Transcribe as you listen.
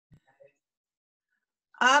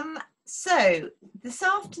So this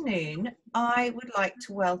afternoon, I would like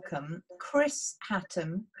to welcome Chris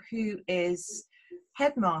Hattam, who is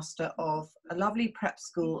headmaster of a lovely prep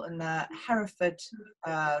school in the Hereford,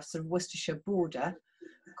 sort of Worcestershire border,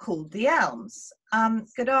 called The Elms.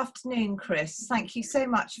 Good afternoon, Chris. Thank you so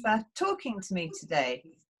much for talking to me today.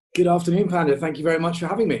 Good afternoon, Panda. Thank you very much for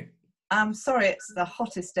having me. I'm sorry it's the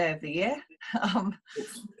hottest day of the year.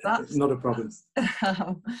 That's not a problem.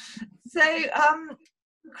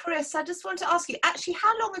 Chris, I just want to ask you, actually,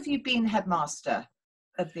 how long have you been headmaster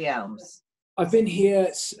of The Elms? I've been here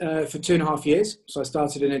for 2.5 years. So I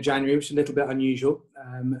started in January, which is a little bit unusual.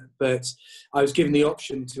 But I was given the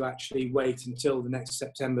option to actually wait until the next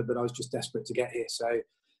September, but I was just desperate to get here. So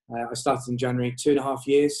I started in January, 2.5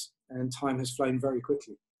 years, and time has flown very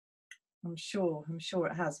quickly. I'm sure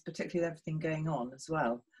it has, particularly with everything going on as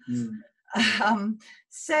well.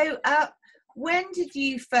 When did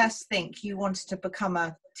you first think you wanted to become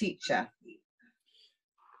a teacher?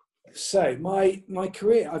 So my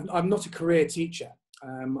career, I'm not a career teacher.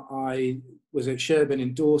 I was at Sherborne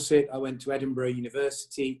in Dorset. I went to Edinburgh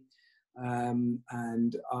University. And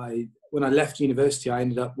when I left university, I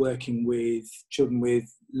ended up working with children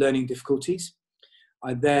with learning difficulties.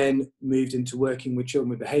 I then moved into working with children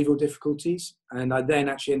with behavioural difficulties. And I then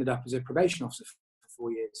actually ended up as a probation officer for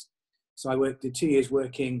 4 years. So I did 2 years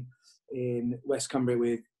working in West Cumbria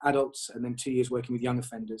with adults and then 2 years working with young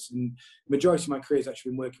offenders. And the majority of my career has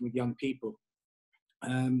actually been working with young people.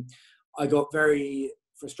 I got very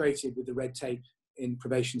frustrated with the red tape in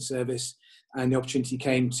probation service, and the opportunity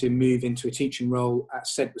came to move into a teaching role at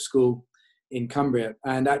Sedbergh School in Cumbria.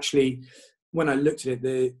 And actually, when I looked at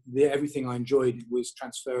it, everything I enjoyed was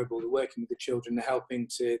transferable. The working with the children, the helping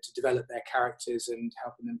to develop their characters and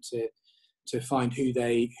helping them to find who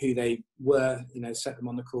they were, set them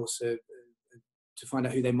on the course to find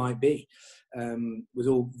out who they might be, was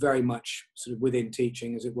all very much sort of within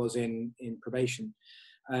teaching as it was in probation.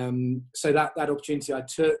 So that opportunity I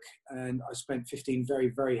took, and I spent 15 very,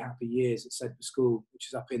 very happy years at Sedbergh School, which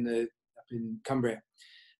is up in Cumbria.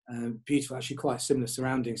 Beautiful, actually quite similar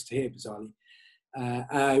surroundings to here, bizarrely.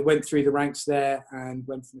 I went through the ranks there and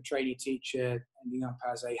went from a trainee teacher, ending up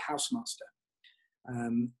as a housemaster.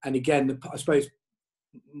 And again, I suppose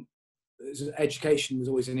education was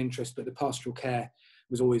always an interest, but the pastoral care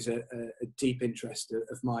was always a deep interest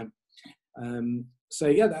of mine. So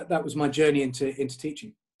yeah, that was my journey into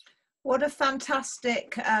teaching. What a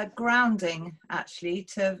fantastic grounding, actually,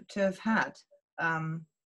 to have had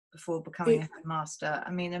before becoming a headmaster.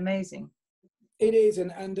 I mean, amazing. It is,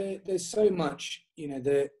 and there's so much,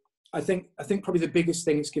 I think probably the biggest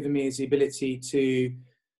thing it's given me is the ability to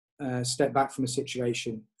step back from a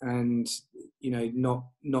situation and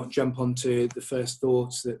not jump onto the first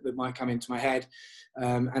thoughts that might come into my head,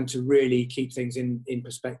 and to really keep things in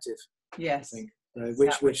perspective. Yes, I think,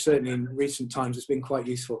 which certainly in recent times has been quite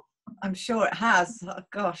useful. I'm sure it has. Oh,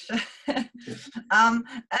 gosh.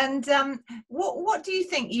 What do you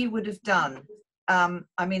think you would have done?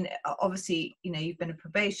 I mean, obviously, you've been a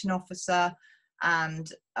probation officer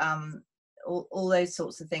and all those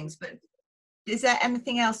sorts of things, but is there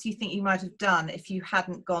anything else you think you might have done if you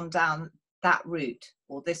hadn't gone down that route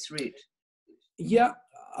or this route? Yeah,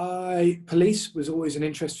 police was always an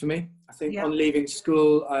interest for me. I think on leaving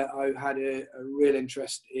school, I had a real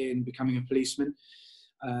interest in becoming a policeman.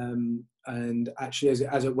 And actually,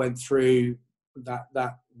 as it went through,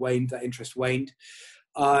 that interest waned.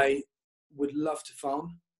 I would love to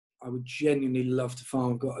farm. I would genuinely love to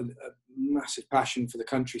farm. I've got a massive passion for the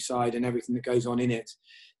countryside and everything that goes on in it.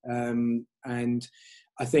 And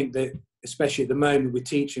I think that, especially at the moment with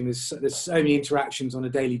teaching, there's so many interactions on a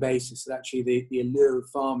daily basis that actually the allure of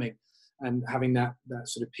farming and having that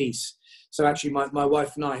sort of peace. So actually my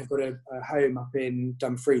wife and I have got a home up in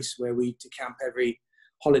Dumfries where we camp every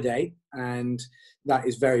holiday, and that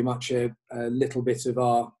is very much a little bit of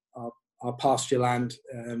our pasture land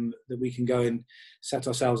that we can go and set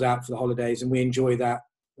ourselves out for the holidays, and we enjoy that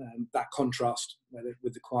contrast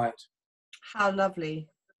with the quiet. How lovely.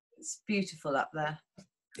 It's beautiful up there.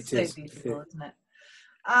 It's so beautiful, isn't it?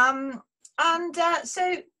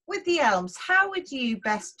 So with the Elms, how would you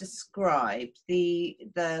best describe the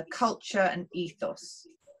culture and ethos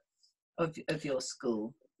of your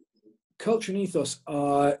school? Culture and ethos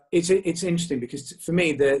are, it's interesting because for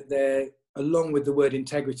me, they're along with the word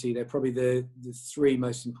integrity, they're probably the three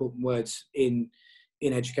most important words in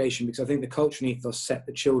education, because I think the culture and ethos set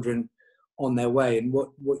the children on their way. And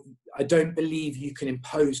what I don't believe you can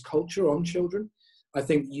impose culture on children. I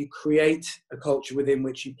think you create a culture within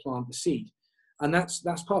which you plant the seed. And that's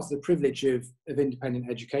part of the privilege of independent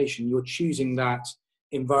education. You're choosing that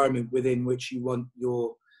environment within which you want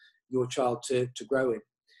your child to grow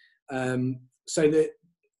in. So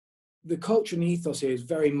the culture and ethos here is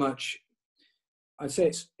very much, I'd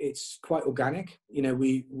say it's quite organic. You know,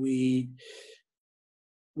 we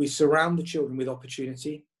surround the children with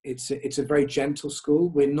opportunity. It's a very gentle school.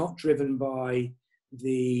 We're not driven by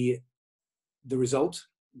the result.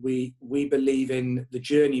 We believe in the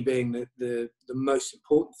journey being the most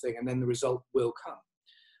important thing, and then the result will come.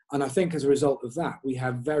 And I think as a result of that, we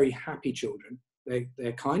have very happy children.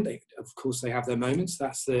 They're kind. Of course, they have their moments.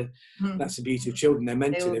 That's the beauty of children. They're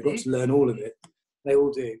meant to. They've got to learn all of it. They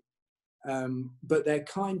all do. But they're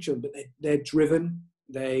kind children. But they're driven.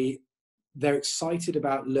 They're excited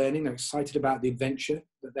about learning. They're excited about the adventure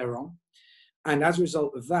that they're on. And as a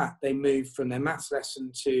result of that, they move from their maths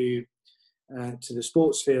lesson to the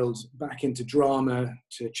sports field, back into drama,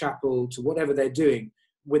 to chapel, to whatever they're doing,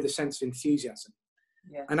 with a sense of enthusiasm.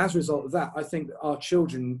 Yeah. And as a result of that, I think that our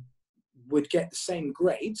children would get the same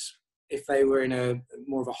grades if they were in a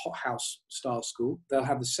more of a hothouse style school. They'll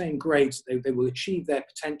have the same grades. They will achieve their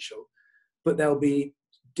potential, but they'll be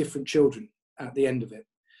different children at the end of it.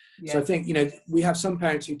 Yeah. So I think, you know, we have some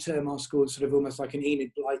parents who term our school sort of almost like an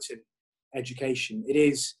Enid Blyton education. It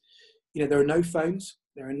is, you know, there are no phones,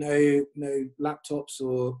 there are no laptops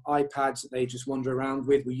or iPads that they just wander around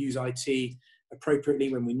with. We use IT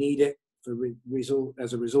appropriately when we need it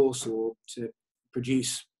as a resource or to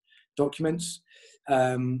produce documents.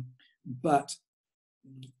 But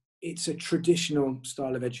it's a traditional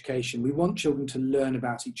style of education. We want children to learn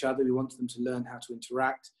about each other. We want them to learn how to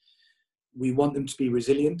interact. We want them to be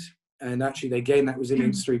resilient, and actually they gain that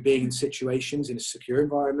resilience through being in situations in a secure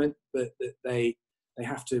environment, but that they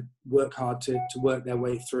have to work hard to work their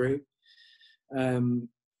way through.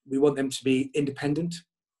 We want them to be independent,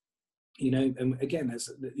 you know, and again, as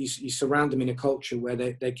you surround them in a culture where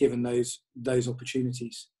they're given those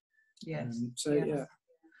opportunities. Yes. So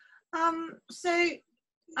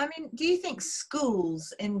I mean, do you think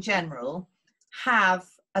schools in general have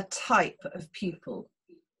a type of pupil?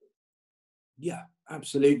 Yeah,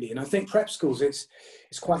 absolutely. And I think prep schools, it's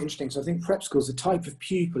quite interesting. So I think prep schools, the type of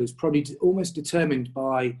pupil is probably almost determined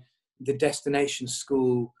by the destination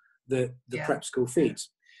school that the prep school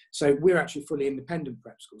feeds. So we're actually fully independent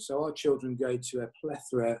prep schools. So our children go to a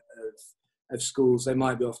plethora of schools. They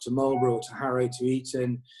might be off to Marlborough, or to Harrow, to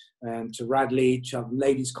Eton, to Radley, Cheltenham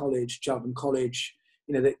Ladies College, Cheltenham College.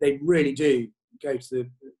 You know, they really do go to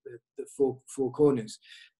the four corners.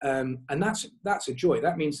 And that's a joy.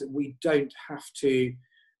 That means that we don't have to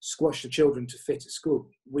squash the children to fit a school.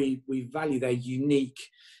 We value their unique,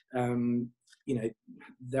 you know,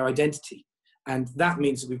 their identity. And that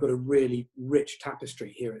means that we've got a really rich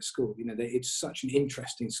tapestry here at school. You know, it's such an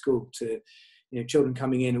interesting school to, you know, children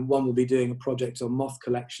coming in, and one will be doing a project on moth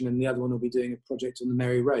collection and the other one will be doing a project on the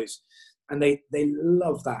Mary Rose. And they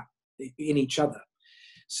love that in each other.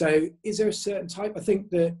 So is there a certain type? I think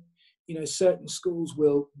that, you know, certain schools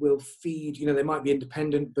will feed, you know, they might be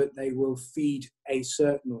independent, but they will feed a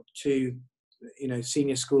certain or two, you know,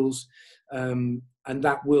 senior schools. And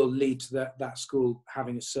that will lead to that school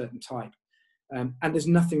having a certain type. And there's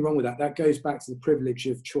nothing wrong with that. That goes back to the privilege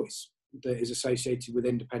of choice that is associated with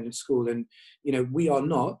independent school. And, you know, we are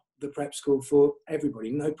not the prep school for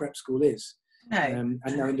everybody. No prep school is. No. And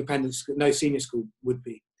no independent school, no senior school would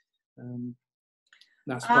be.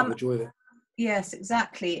 That's part of the joy of it. Yes,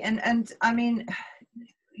 exactly. And I mean,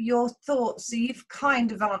 your thoughts, so you've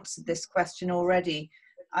kind of answered this question already.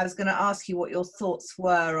 I was going to ask you what your thoughts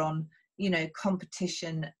were on, you know,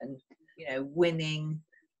 competition and, you know, winning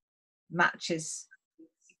matches,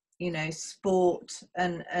 you know, sport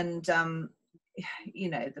and you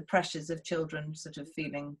know, the pressures of children sort of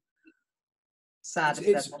feeling sad if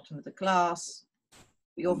they're bottom of the class.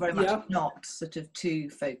 You're very much not sort of too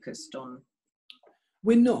focused on.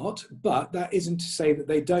 We're not, but that isn't to say that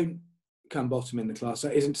they don't come bottom in the class.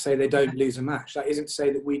 That isn't to say they don't lose a match. That isn't to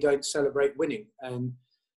say that we don't celebrate winning.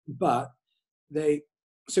 But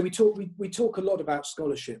so we talk a lot about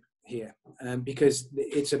scholarship here, because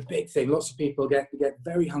it's a big thing. Lots of people get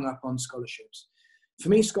very hung up on scholarships. For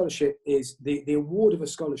me, scholarship is the award of a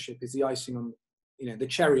scholarship is the icing on, you know, the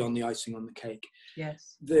cherry on the icing on the cake.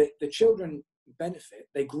 Yes. The children benefit,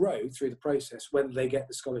 they grow through the process, whether they get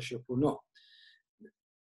the scholarship or not.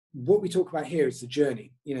 What we talk about here is the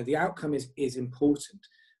journey. You know, the outcome is important,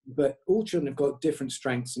 but all children have got different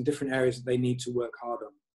strengths and different areas that they need to work hard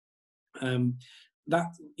on.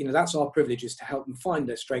 That's our privilege, is to help them find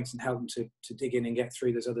their strengths and help them to dig in and get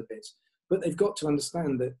through those other bits. But they've got to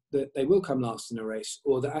understand that they will come last in a race,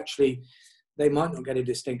 or that actually they might not get a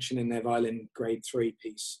distinction in their violin grade 3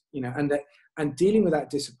 piece, you know, and And dealing with that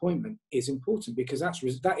disappointment is important, because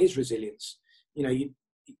that is resilience. You know,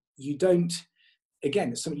 you don't,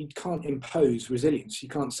 again, it's something you can't impose resilience. You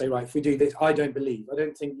can't say, right, if we do this, I don't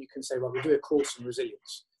think you can say, right, we'll do a course on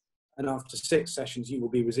resilience, and after 6 sessions you will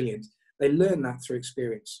be resilient. They learn that through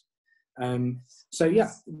experience. So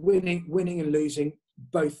yeah, winning and losing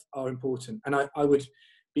both are important. And I would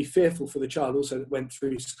be fearful for the child also that went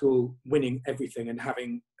through school winning everything and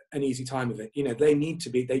having an easy time of it. You know, they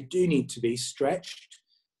do need to be stretched.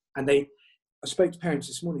 And I spoke to parents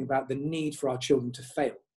this morning about the need for our children to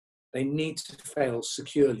fail. They need to fail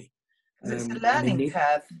securely. It's a learning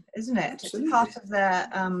curve, isn't it? Absolutely. It's part of their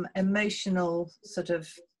emotional sort of,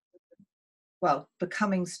 well,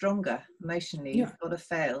 becoming stronger emotionally. Yeah. You've got to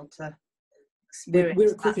fail to experience.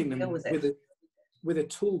 We're equipping them with a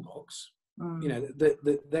toolbox, you know,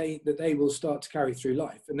 that they will start to carry through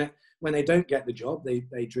life. And that when they don't get the job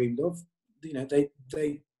they dreamed of, you know,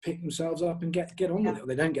 they pick themselves up and get on with it. Or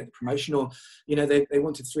they don't get the promotion, or, you know, they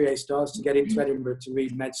wanted 3 A stars to get into Edinburgh to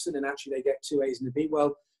read medicine, and actually they get 2 A's and a B.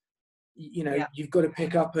 Well, you know, you've got to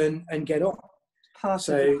pick up and get on. Part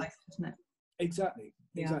of life, isn't it? Exactly.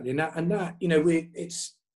 And that, you know,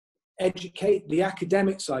 it's educate. The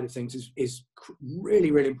academic side of things is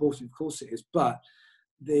really, really important. Of course it is, but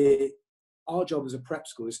our job as a prep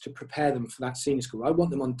school is to prepare them for that senior school. I want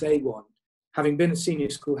them on day one. Having been a senior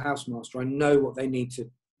school housemaster, I know what they need to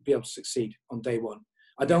be able to succeed on day one.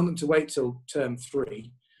 I don't want them to wait till term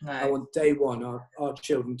 3. No. I want day one our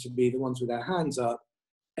children to be the ones with their hands up,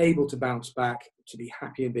 able to bounce back, to be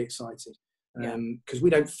happy and be excited. Because we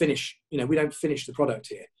don't finish the product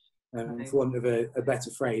here, for want of a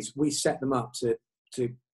better phrase. We set them up to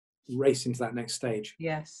race into that next stage.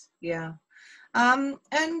 Yes, yeah. Do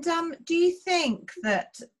you think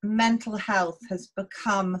that mental health has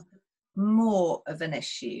become more of an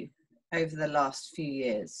issue over the last few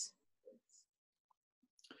years?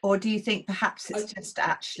 Or do you think perhaps it's just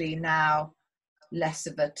actually now less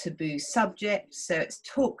of a taboo subject, so it's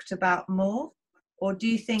talked about more? Or do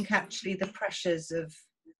you think actually the pressures of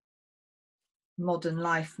modern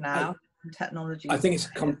life now and technology? I think it's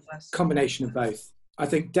a combination of both. I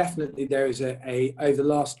think definitely there is over the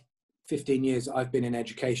last 15 years I've been in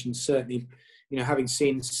education, certainly, you know, having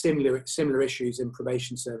seen similar issues in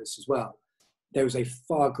probation service as well, there is a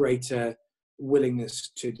far greater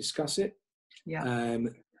willingness to discuss it.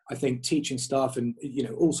 I think teaching staff and, you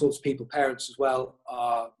know, all sorts of people, parents as well,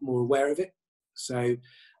 are more aware of it. So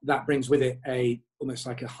that brings with it almost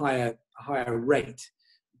like a higher rate.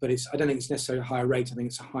 But I don't think it's necessarily a higher rate. I think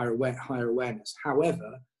it's a higher awareness.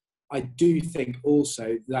 However, I do think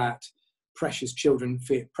also that precious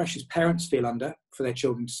parents feel under for their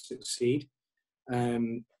children to succeed.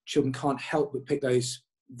 Children can't help but pick those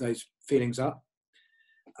feelings up.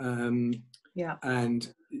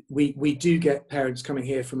 And we do get parents coming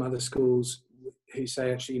here from other schools who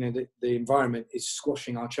say, actually, you know, the environment is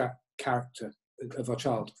squashing our character of our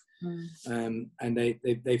child. And they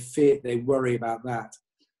worry about that.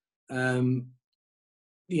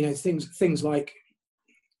 You know, things like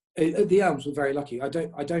at the Elms, we're very lucky. I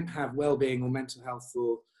don't have well-being or mental health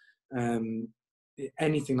or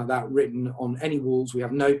anything like that written on any walls. We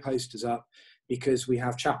have no posters up, because we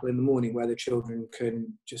have chapel in the morning where the children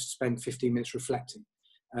can just spend 15 minutes reflecting.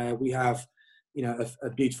 We have, you know, a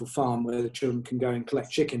beautiful farm where the children can go and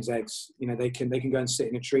collect chickens' eggs. You know, they can go and sit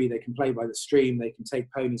in a tree. They can play by the stream. They can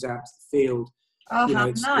take ponies out to the field. Oh, you know,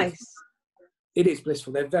 how nice! It is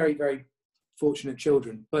blissful. They're very, very fortunate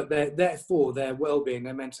children, but therefore their well-being,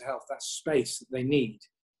 their mental health, that space that they need,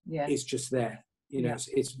 is just there. You know,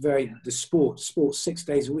 it's very the sport 6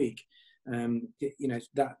 days a week. You know,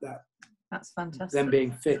 that's fantastic. Them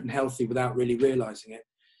being fit and healthy without really realising it.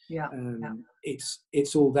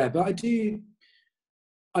 It's all there. But I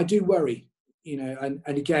do worry, you know,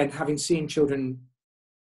 and again, having seen children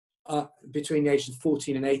between the ages of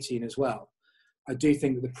 14 and 18 as well, I do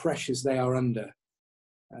think that the pressures they are under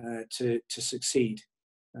to succeed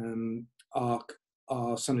are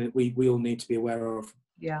something that we all need to be aware of.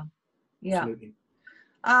 Absolutely.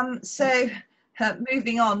 So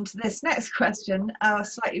moving on to this next question,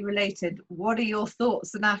 slightly related, what are your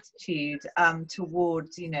thoughts and attitude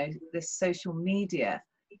towards, you know, this social media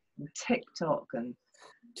and TikTok and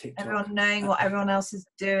everyone knowing what everyone else is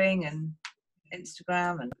doing, and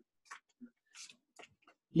Instagram and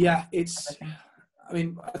I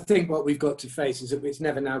mean, I think what we've got to face is that it's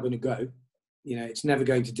never now going to go. You know, it's never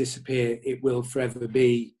going to disappear. It will forever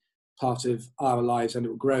be part of our lives,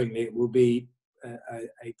 and growingly it will be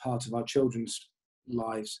a part of our children's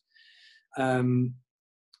lives. At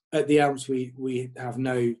the Elms, we have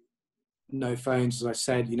no no phones, as I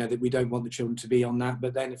said, that we don't want the children to be on that.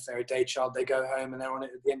 But then if they're a day child, they go home and they're on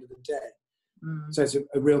it at the end of the day. So it's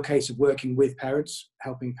a real case of working with parents,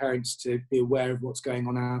 helping parents to be aware of what's going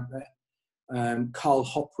on out there. Carl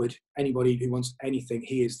Hopwood, anybody who wants anything,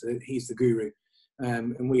 he's the guru.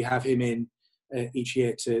 And we have him in each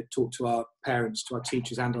year to talk to our parents, to our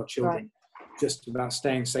teachers and our children, just about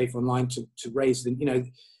staying safe online, to raise them.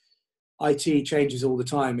 IT changes all the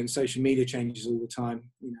time and social media changes all the time.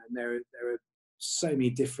 And there are so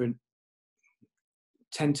many different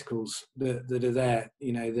tentacles that are there,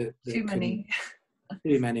 that too many.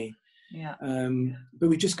 Too many. Yeah. But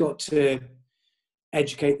we've just got to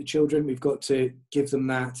educate the children. We've got to give them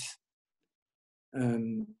that,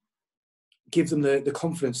 give them the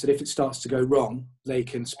confidence that if it starts to go wrong, they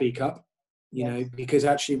can speak up, because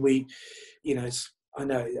actually I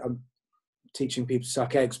know I'm teaching people to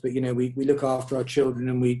suck eggs, but we look after our children,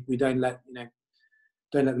 and we don't let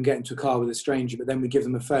them get into a car with a stranger, but then we give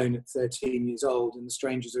them a phone at 13 years old and the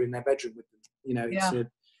strangers are in their bedroom with them.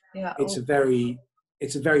 It's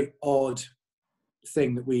a very odd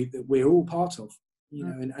thing that we're all part of,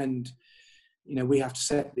 and we have to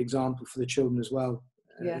set the example for the children as well.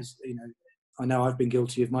 I know I've been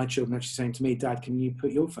guilty of my children actually saying to me, "Dad, can you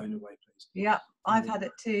put your phone away, please?" Yeah, I've had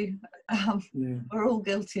it too. We're all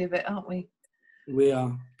guilty of it, aren't we? We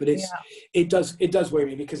are, but it does worry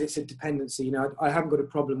me because it's a dependency. I haven't got a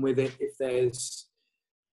problem with it if there's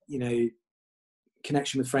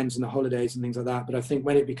connection with friends in the holidays and things like that. But I think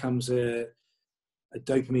when it becomes a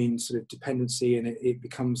dopamine sort of dependency and it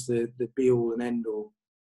becomes the be all and end all,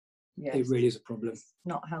 it really is a problem. It's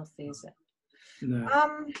not healthy, is it? No.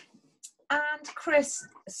 And Chris,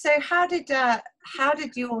 so how did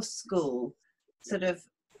your school sort of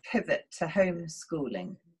pivot to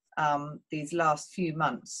homeschooling these last few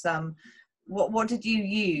months? What did you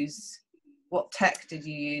use? What tech did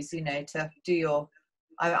you use, to do your?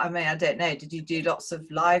 I don't know. Did you do lots of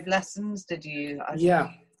live lessons? Did you?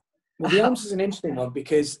 Well, the Elms is an interesting one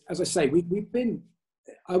because, as I say, we've been.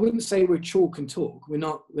 I wouldn't say we're chalk and talk. We're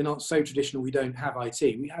not so traditional. We don't have IT.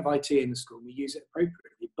 We have IT in the school. We use it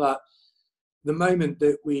appropriately. But the moment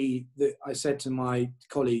that I said to my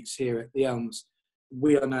colleagues here at the Elms,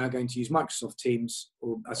 we are now going to use Microsoft Teams,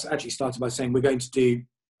 or I actually started by saying we're going to do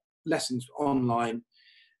lessons online,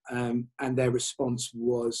 and their response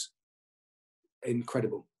was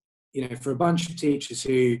incredible. For a bunch of teachers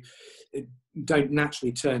who don't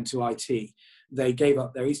naturally turn to IT, they gave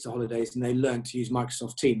up their Easter holidays and they learned to use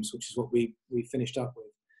Microsoft Teams, which is what we finished up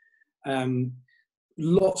with.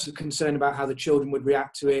 Lots of concern about how the children would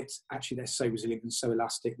react to it. Actually, they're so resilient and so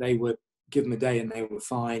elastic. They were given them a day and they were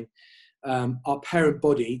fine. Our parent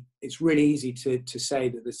body, it's really easy to say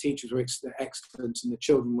that the teachers were excellent and the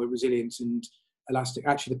children were resilient and elastic.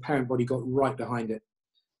 Actually, the parent body got right behind it.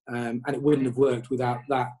 And it wouldn't have worked without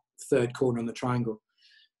that third corner on the triangle.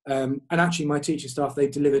 And actually, my teaching staff, they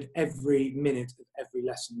delivered every minute of every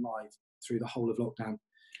lesson live through the whole of lockdown.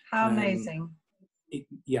 How amazing.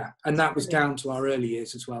 And that was down to our early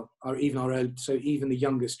years as well. So even the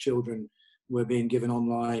youngest children were being given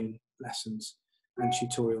online lessons and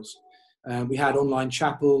tutorials. We had online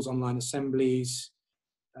chapels, online assemblies,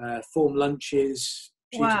 form lunches,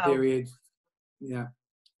 tutor period. Yeah,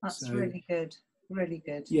 that's really good. Really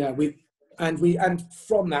good. Yeah, and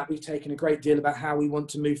from that we've taken a great deal about how we want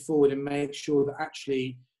to move forward and make sure that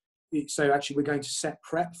actually we're going to set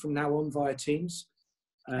prep from now on via Teams.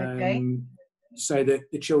 So that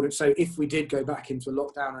the children, so if we did go back into a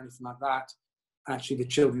lockdown or anything like that, actually the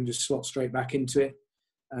children just slot straight back into it.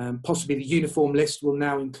 Possibly the uniform list will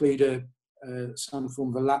now include some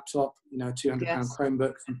form of a laptop, a £200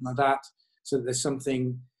 Chromebook, something like that, so that there's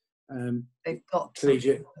something they've got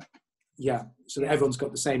collegiate. Yeah, so that everyone's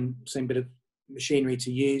got the same bit of machinery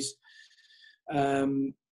to use.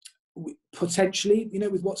 Potentially,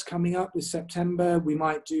 with what's coming up with September, we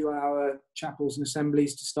might do our chapels and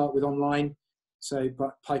assemblies to start with online. So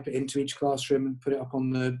pipe it into each classroom and put it up on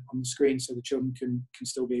the screen so the children can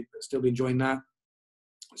still be enjoying that.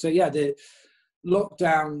 So yeah, the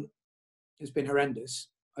lockdown has been horrendous.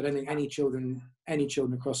 I don't think any children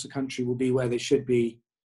across the country will be where they should be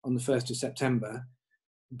on the 1st of September.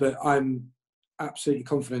 But I'm absolutely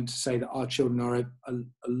confident to say that our children are a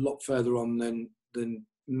lot further on than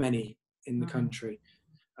many in the country.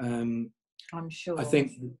 I'm sure. I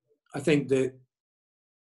think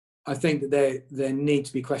that there need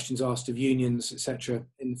to be questions asked of unions, etc.,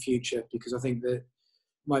 in the future, because I think that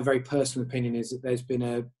my very personal opinion is that there's been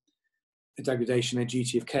a degradation, a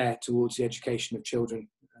duty of care towards the education of children,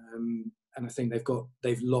 and I think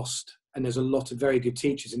they've lost. And there's a lot of very good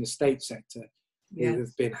teachers in the state sector who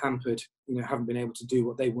have been hampered, haven't been able to do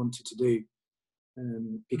what they wanted to do,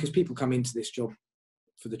 because people come into this job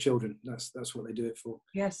for the children. That's what they do it for.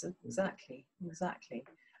 Yes, exactly.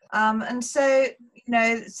 And so,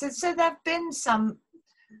 so there have been some,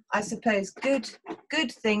 I suppose, good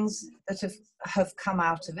things that have come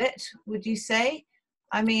out of it, would you say?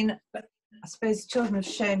 I mean, I suppose children have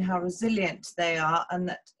shown how resilient they are, and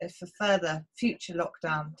that if a further future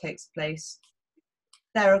lockdown takes place,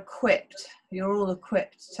 they're equipped. You're all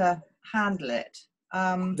equipped to handle it.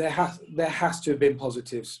 There has to have been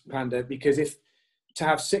positives, Panda, because to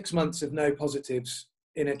have 6 months of no positives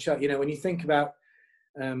in a child, when you think about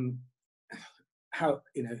how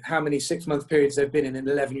many 6 month periods there've been in an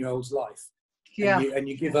 11-year-old's life, and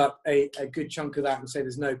you give up a good chunk of that and say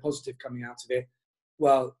there's no positive coming out of it,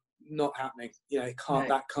 well, not happening.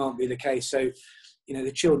 That can't be the case. So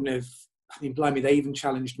the children have, blimey, they even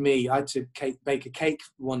challenged me. I had to bake a cake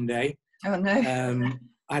one day. Oh no.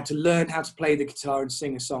 I had to learn how to play the guitar and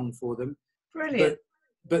sing a song for them. Brilliant.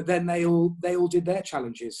 But then they all did their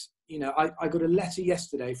challenges. I got a letter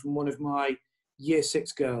yesterday from one of my year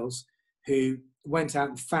 6 girls who went out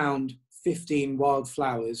and found 15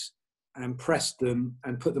 wildflowers and pressed them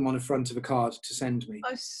and put them on the front of a card to send me.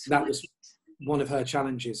 Oh, that was one of her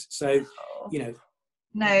challenges. So, no,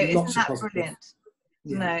 isn't that positive. Brilliant?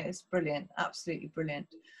 Yeah. No, it's brilliant, absolutely brilliant.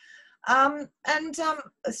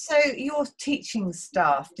 So your teaching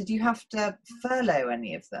staff, did you have to furlough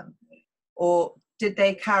any of them, or did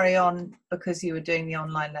they carry on because you were doing the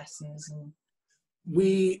online lessons? And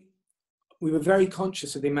we were very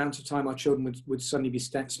conscious of the amount of time our children would suddenly be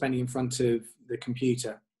spending in front of the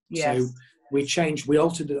computer. Yes. So we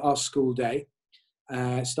altered our school day.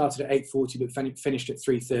 Started at 8:40 but finished at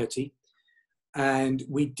 3:30, and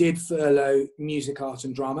we did furlough music, art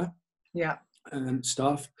and drama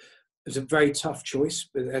staff. It was a very tough choice,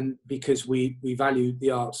 because we value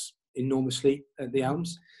the arts enormously at the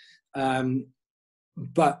Elms.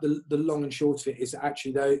 But the long and short of it is that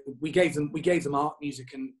actually, though, we gave them art,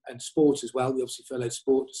 music and sport as well. We obviously furloughed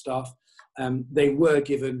sport staff. They were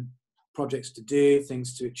given projects to do,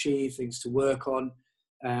 things to achieve, things to work on.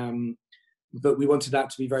 But we wanted that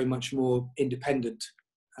to be very much more independent,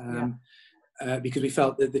 because we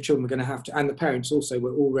felt that the children were going to have to, and the parents also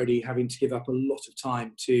were already having to give up a lot of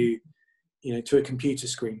time to a computer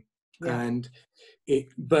screen. And the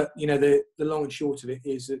long and short of it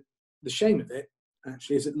is that the shame of it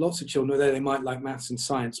actually is that lots of children, although they might like maths and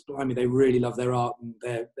science, but they really love their art and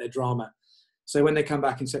their drama. So when they come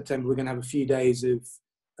back in September, we're going to have a few days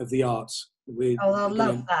of the arts. They'll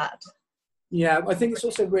love that. Yeah, I think it's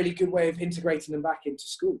also a really good way of integrating them back into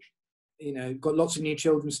school. Got lots of new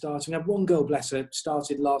children starting. I have one girl, bless her,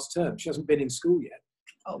 started last term. She hasn't been in school yet.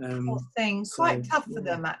 Oh, poor thing. Quite tough for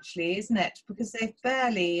them, actually, isn't it? Because they've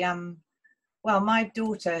barely... my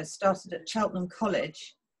daughter started at Cheltenham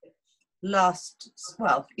College last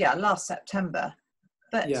September.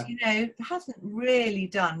 But, hasn't really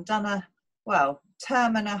done a,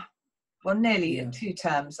 term and nearly 2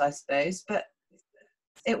 terms, I suppose. But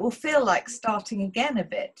it will feel like starting again a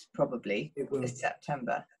bit, probably, this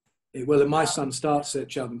September. It will, and my son starts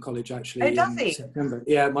at Cheltenham College actually. Oh, does he? September.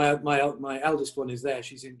 Yeah, my eldest one is there.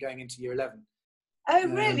 She's going into year 11. Oh,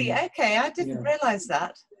 really? Okay, I didn't realise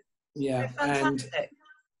that. Yeah, oh, fantastic.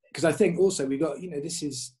 Because I think also we got,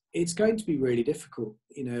 it's going to be really difficult,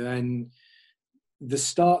 and the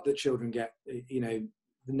start that children get, the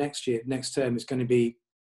next term is going to be.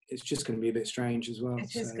 It's just going to be a bit strange as well.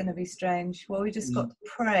 It is going to be strange. Well, we just got to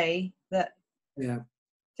pray that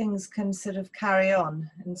things can sort of carry on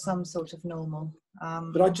in some sort of normal.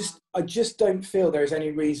 But I just don't feel there is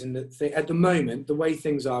any reason that at the moment, the way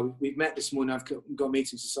things are, we've met this morning, I've got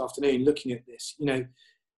meetings this afternoon looking at this,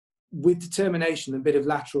 with determination and a bit of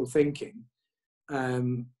lateral thinking,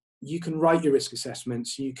 you can write your risk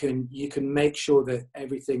assessments, you can make sure that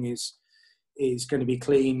everything is going to be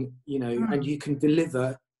clean, and you can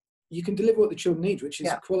deliver what the children need, which is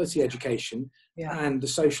quality education and the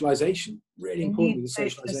socialisation. Really important with the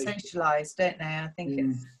socialisation. They socialise, don't they? I think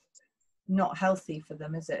it's not healthy for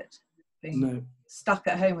them, is it? Being stuck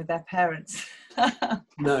at home with their parents.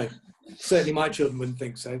 No, certainly my children wouldn't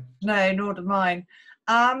think so. No, nor do mine.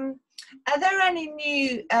 Are there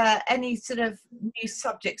any sort of new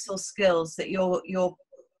subjects or skills that you're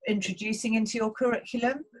introducing into your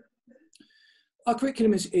curriculum? Our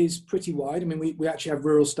curriculum is pretty wide. We actually have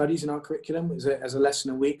rural studies in our curriculum as a lesson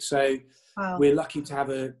a week. So we're lucky to have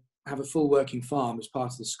a full working farm as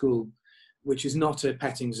part of the school, which is not a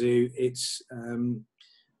petting zoo. It's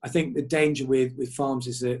I think the danger with farms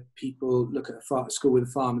is that people look at a school with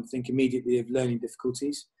a farm and think immediately of learning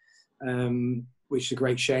difficulties. which is a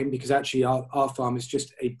great shame, because actually our farm is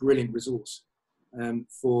just a brilliant resource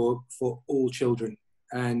for all children.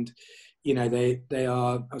 And they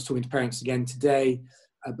are. I was talking to parents again today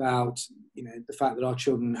about the fact that our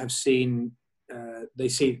children have seen they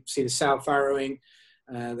see the sow farrowing.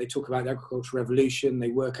 They talk about the agricultural revolution.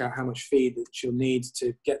 They work out how much feed that she'll need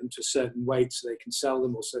to get them to a certain weight so they can sell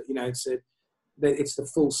them. Also, it's the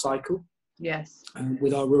full cycle. Yes.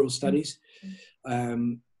 With our rural studies,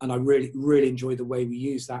 and I really, really enjoy the way we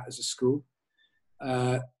use that as a school.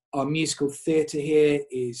 Our musical theatre here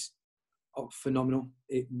is phenomenal.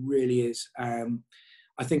 It really is.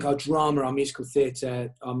 I think our drama, our musical theatre,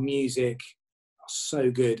 our music are so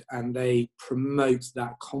good, and they promote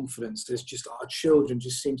that confidence. There's just, our children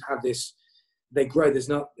just seem to have this, they grow.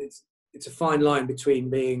 It's a fine line between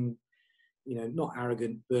being, not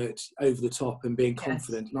arrogant, but over the top, and being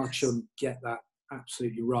confident. And our children get that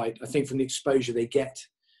absolutely right. I think from the exposure they get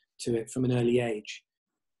to it from an early age.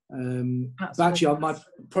 But actually,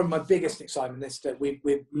 probably my biggest excitement is that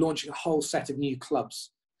we're launching a whole set of new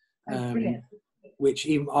clubs, which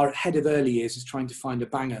even our head of early years is trying to find a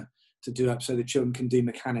banger to do up so the children can do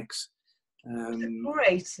mechanics.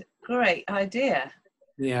 Great idea.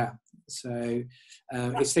 Yeah, so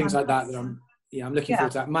it's things like that I'm looking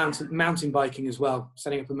forward to that. Mountain biking as well,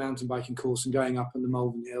 setting up a mountain biking course and going up on the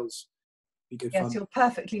Malvern Hills. Be good fun. Yes, you're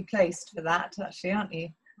perfectly placed for that, actually, aren't you?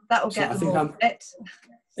 That will get them all fit.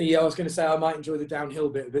 Yeah, I was going to say I might enjoy the downhill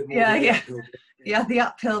bit a bit more. Yeah, the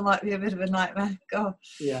uphill might be a bit of a nightmare. God.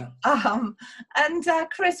 Yeah. And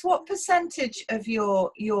Chris, what percentage of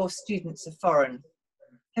your students are foreign?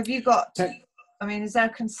 Have you got? Is there a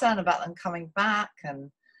concern about them coming back?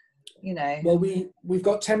 And well, we've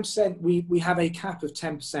got 10%. We have a cap of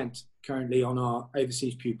 10% currently on our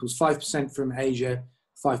overseas pupils. 5% from Asia,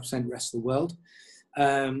 5% rest of the world.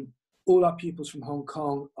 All our pupils from Hong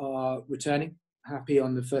Kong are returning, happy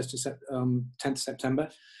on the 10th of September.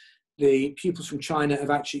 The pupils from China have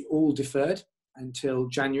actually all deferred until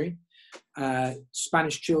January.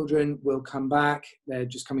 Spanish children will come back. They're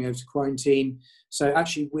just coming over to quarantine. So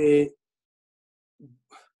actually we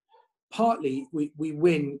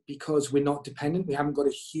win because we're not dependent. We haven't got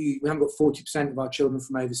 40% of our children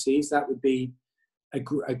from overseas. That would be a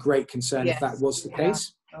great concern if that was the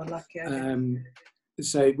case. Oh, lucky.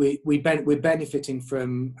 So we're benefiting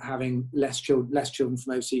from having less children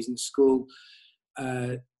from overseas in school.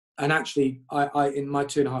 And actually, I in my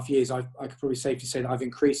 2.5 years, I could probably safely say that I've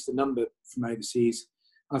increased the number from overseas.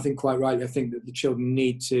 I think quite rightly. I think that the children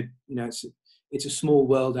need to, it's a small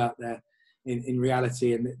world out there in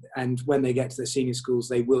reality, and when they get to their senior schools,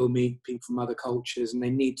 they will meet people from other cultures, and they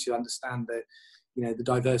need to understand the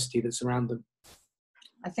diversity that's around them.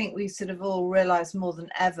 I think we sort of all realise more than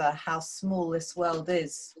ever how small this world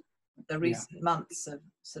is. The recent months have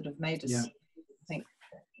sort of made us, I think,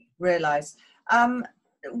 realise.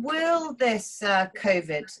 Will this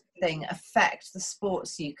COVID thing affect the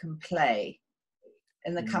sports you can play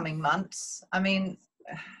in the coming months? Are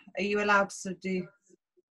you allowed to sort of do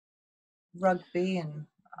rugby and,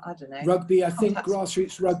 I don't know? Rugby, I think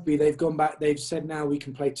grassroots rugby, they've gone back, they've said now we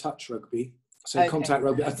can play touch rugby, so contact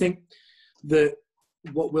rugby. I think that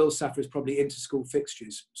what will suffer is probably inter-school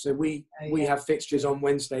fixtures. So we have fixtures on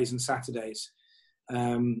Wednesdays and Saturdays.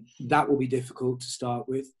 That will be difficult to start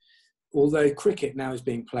with. Although cricket now is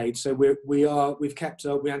being played, so we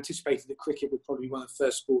anticipated that cricket would probably be one of the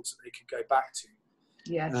first sports that they could go back to.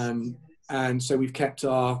 Yes. And so we've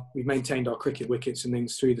maintained our cricket wickets and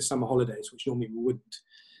things through the summer holidays, which normally we wouldn't.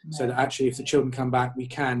 No. So that actually, if the children come back, we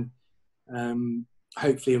can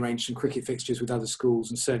hopefully arrange some cricket fixtures with other schools,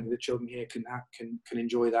 and certainly the children here can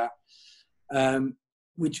enjoy that.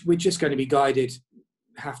 We're just going to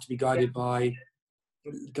have to be guided by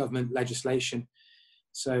government legislation.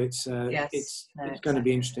 So it's going to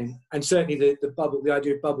be interesting. And certainly the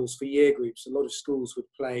idea of bubbles for year groups. A lot of schools would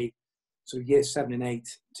play sort of year 7 and 8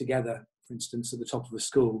 together, for instance, at the top of a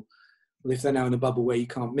school. Well, if they're now in a bubble where you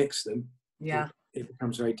can't mix them, it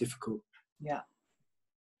becomes very difficult. Yeah.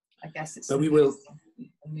 I guess it's. But we will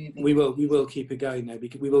keep it going though,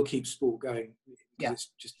 because we will keep sport going. Yeah.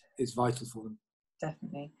 It's vital for them.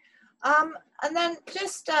 Definitely. And then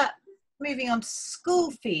just moving on to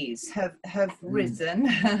school fees have risen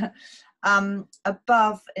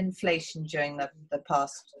above inflation during the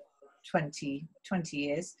past 20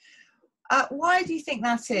 years. Why do you think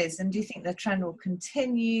that is? And do you think the trend will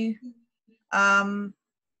continue?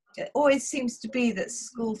 It always seems to be that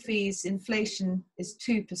school fees inflation is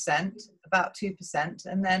 2%, about 2%,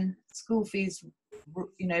 and then school fees,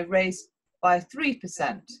 raised by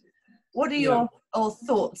 3%. What are your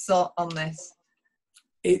thoughts on this?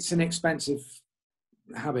 It's an expensive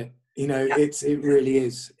habit. You know, Yeah. it really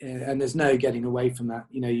is, and there's no getting away from that.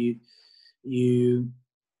 You know,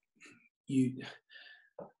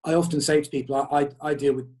 I often say to people, I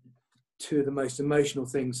deal with two of the most emotional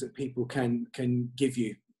things that people can give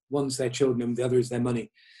you. One's their children, and the other is their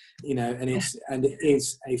money. You know, and it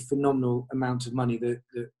is a phenomenal amount of money that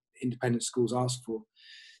independent schools ask for.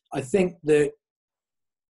 I think that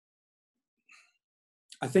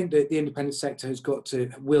the independent sector has got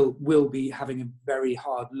to will be having a very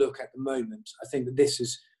hard look at the moment. I think that this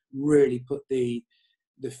has really put the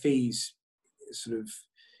fees sort of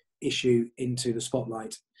issue into the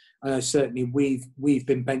spotlight. I know certainly we've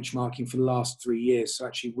been benchmarking for the last 3 years. So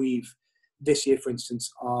actually this year, for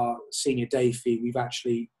instance, our senior day fee, we've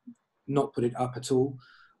actually not put it up at all.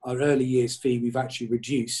 Our early years fee, we've actually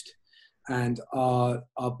reduced. And our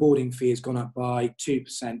boarding fee has gone up by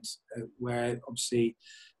 2%, where obviously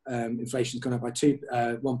inflation's gone up by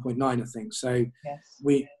 1.9, I think. So yes.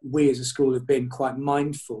 we as a school have been quite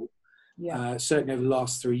mindful, certainly over the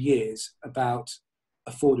last 3 years, about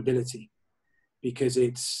affordability, because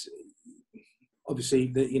it's obviously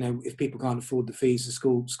that, you know, if people can't afford the fees, the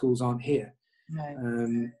schools aren't here.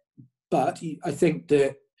 No. But I think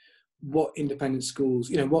that what independent schools,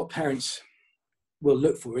 you know, what parents will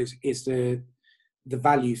look for is the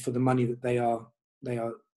value for the money that they are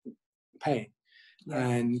paying. Yeah.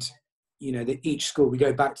 And you know, that each school, we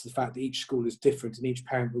go back to the fact that each school is different, and each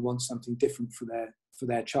parent will want something different for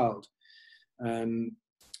their child, and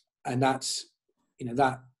that's, you know,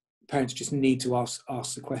 that parents just need to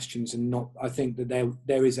ask the questions, and not. I think that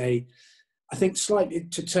there is I think slightly,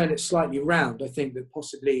 to turn it slightly around, I think that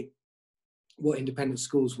possibly what independent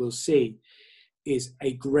schools will see is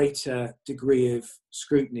a greater degree of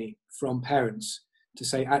scrutiny from parents to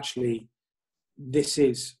say, actually, this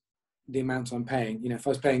is the amount I'm paying. You know, if I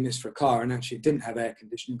was paying this for a car and actually it didn't have air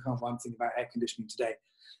conditioning, I can't find anything about air conditioning today.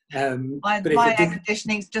 My air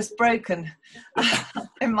conditioning's just broken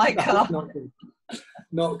in my car.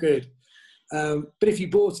 Not good. But if you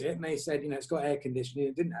bought it and they said, you know, it's got air conditioning,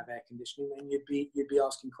 it didn't have air conditioning, then you'd be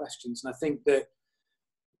asking questions. And I think that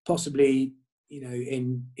possibly, you know,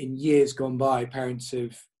 in years gone by, parents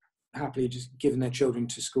have happily just given their children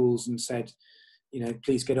to schools and said, you know,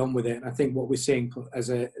 please get on with it. And I think what we're seeing as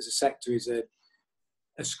a sector is a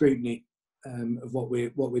scrutiny of what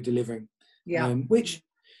we're delivering. Yeah. Which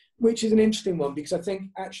is an interesting one, because I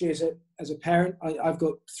think actually as a parent, I've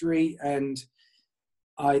got 3, and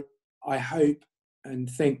I hope and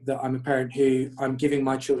think that I'm a parent who I'm giving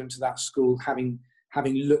my children to that school, having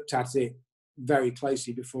looked at it very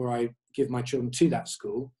closely before I give my children to that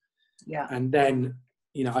school. Yeah. And then,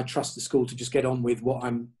 you know, I trust the school to just get on with what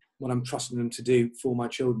I'm trusting them to do for my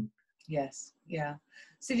children. Yes. Yeah.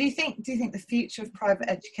 So do you think the future of private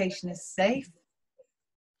education is safe?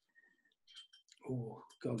 Oh,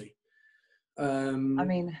 golly. I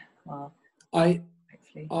mean, well, I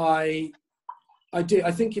do.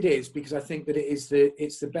 I think it is, because I think that it's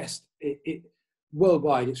the best.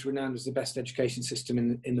 Worldwide, it's renowned as the best education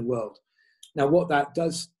system in the world. Now, what that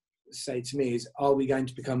does say to me is, are we going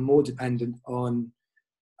to become more dependent on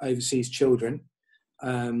overseas children?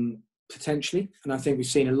 Potentially. And I think we've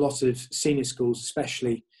seen a lot of senior schools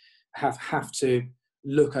especially have to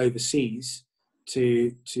look overseas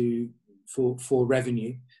for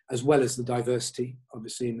revenue, as well as the diversity,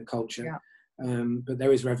 obviously, in the culture. Yeah. But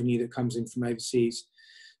there is revenue that comes in from overseas.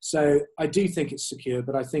 So I do think it's secure,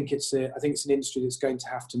 but I think it's an industry that's going to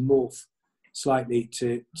have to morph slightly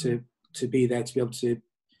to be there, to be able to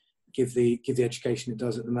give the education it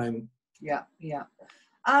does at the moment. Yeah, yeah.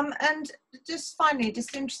 And just finally,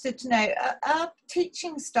 just interested to know, are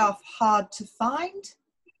teaching staff hard to find?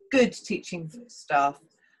 Good teaching staff?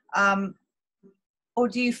 Or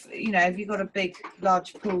do have you got a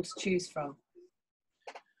large pool to choose from?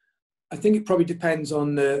 I think it probably depends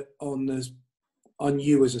on you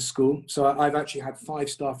as a school. So I've actually had 5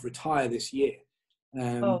 staff retire this year.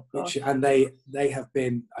 And they have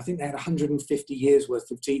been, I think they had 150 years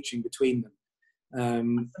worth of teaching between them.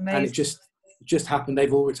 And it just happened,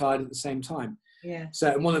 they've all retired at the same time. Yeah.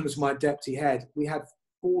 So, and one of them was my deputy head. We had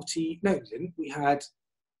we had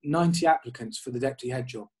 90 applicants for the deputy head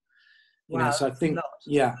job. Wow, so I think,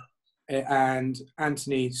 yeah. And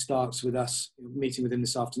Anthony starts with us, meeting with him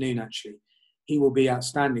this afternoon, actually. He will be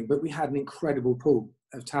outstanding, but we had an incredible pool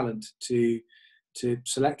of talent to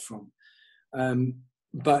select from.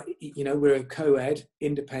 But, we're a co-ed,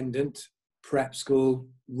 independent, prep school,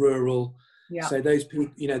 rural. Yeah. So those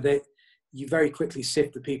people, you very quickly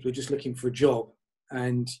sift the people who are just looking for a job.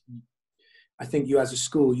 And I think you as a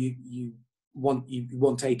school, you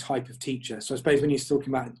want a type of teacher. So I suppose when you're talking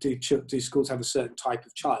about do schools have a certain type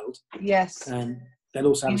of child? Yes. they'll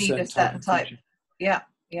also have you a need certain, a certain type. Yeah.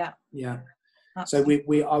 Yeah. Absolutely.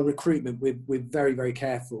 So our recruitment, we're very, very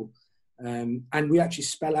careful. And we actually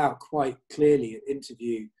spell out quite clearly at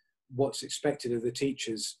interview what's expected of the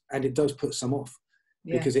teachers, and it does put some off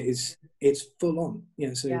because it's full on.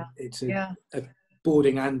 So it's a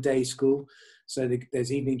boarding and day school, so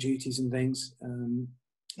there's evening duties and things.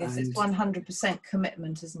 Yes, it's 100%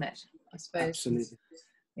 commitment, isn't it? I suppose. Absolutely.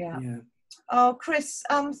 Yeah. Oh, Chris,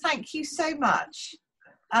 thank you so much.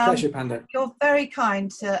 Pleasure, Panda. You're very kind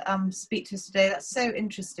to speak to us today. That's so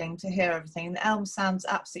interesting to hear everything. The Elm sounds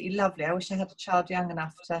absolutely lovely. I wish I had a child young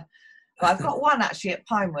enough to. Well, I've got one actually at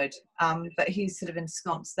Pinewood, but he's sort of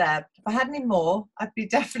ensconced there. If I had any more, I'd be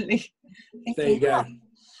definitely thinking. There you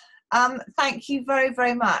go. Thank you very,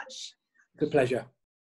 very much. It's a pleasure.